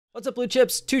What's up, Blue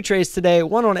Chips? Two trades today,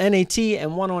 one on NAT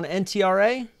and one on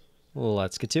NTRA.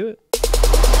 Let's get to it.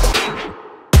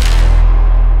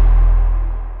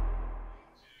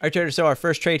 All right, traders, so our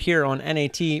first trade here on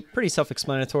NAT, pretty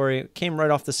self-explanatory. Came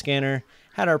right off the scanner.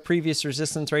 Had our previous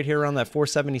resistance right here around that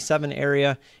 477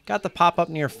 area. Got the pop up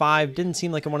near 5. Didn't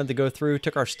seem like it wanted to go through.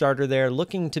 Took our starter there,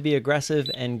 looking to be aggressive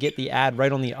and get the ad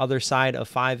right on the other side of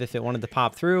 5 if it wanted to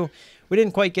pop through. We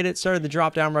didn't quite get it. Started to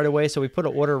drop down right away, so we put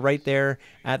an order right there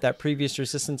at that previous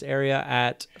resistance area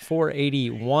at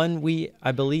 481.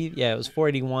 I believe, yeah, it was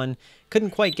 481.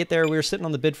 Couldn't quite get there. We were sitting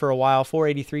on the bid for a while.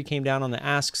 483 came down on the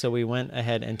ask, so we went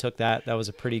ahead and took that. That was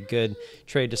a pretty good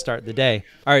trade to start the day.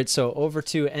 All right, so over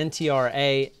to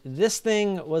NTRA. This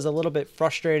thing was a little bit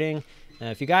frustrating.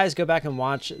 If you guys go back and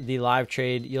watch the live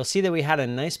trade, you'll see that we had a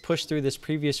nice push through this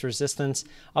previous resistance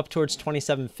up towards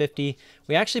 2750.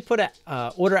 We actually put an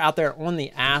order out there on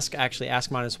the ask, actually ask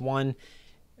 -1,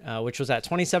 which was at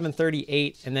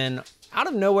 2738. And then out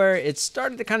of nowhere, it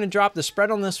started to kind of drop. The spread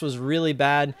on this was really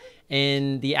bad.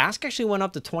 And the ask actually went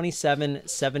up to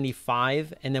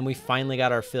 2775. And then we finally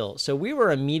got our fill. So we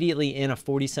were immediately in a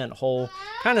 40-cent hole.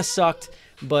 Kind of sucked.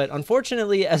 But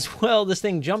unfortunately as well, this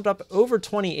thing jumped up over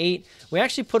 28. We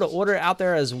actually put an order out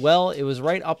there as well. It was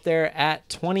right up there at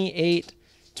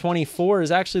 28.24 is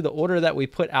actually the order that we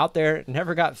put out there. It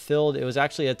never got filled. It was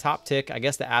actually a top tick. I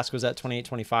guess the ask was at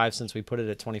 28.25 since we put it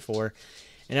at 24.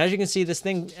 And as you can see, this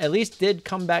thing at least did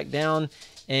come back down.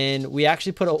 And we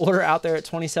actually put an order out there at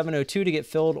 27.02 to get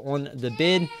filled on the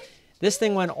bid. This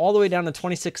thing went all the way down to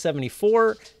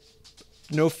 26.74.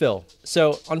 No fill.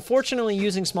 So unfortunately,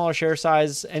 using smaller share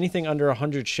size, anything under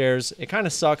 100 shares, it kind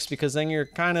of sucks because then you're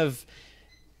kind of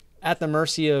at the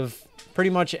mercy of pretty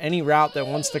much any route that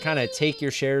wants to kind of take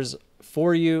your shares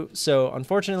for you. So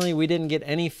unfortunately, we didn't get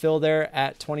any fill there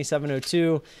at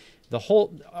 27.02.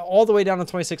 All the way down to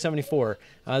 26.74.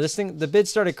 This thing, the bid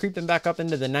started creeping back up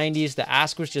into the 90s. The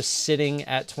ask was just sitting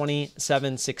at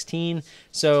 27.16.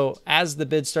 So as the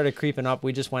bid started creeping up,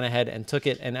 we just went ahead and took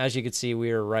it. And as you can see,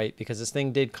 we were right because this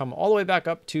thing did come all the way back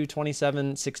up to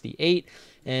 27.68.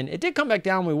 And it did come back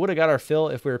down. We would have got our fill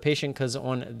if we were patient because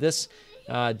on this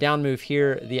down move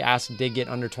here, the ask did get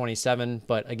under 27,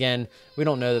 but again, we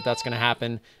don't know that that's going to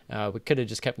happen. We could have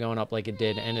just kept going up like it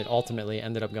did, and it ultimately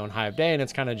ended up going high of day, and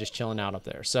it's kind of just chilling out up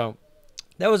there. So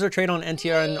that was our trade on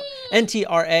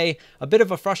NTRA. A bit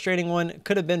of a frustrating one.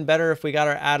 Could have been better if we got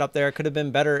our ad up there. Could have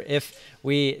been better if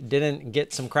we didn't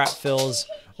get some crap fills,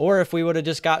 or if we would have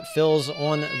just got fills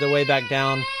on the way back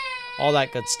down. All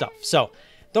that good stuff. So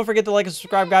don't forget to like and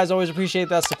subscribe, guys. Always appreciate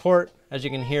that support. As you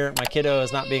can hear, my kiddo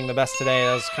is not being the best today.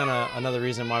 That was kind of another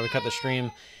reason why we cut the stream.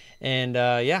 And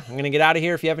yeah, I'm going to get out of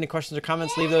here. If you have any questions or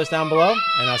comments, leave those down below.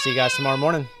 And I'll see you guys tomorrow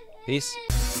morning. Peace.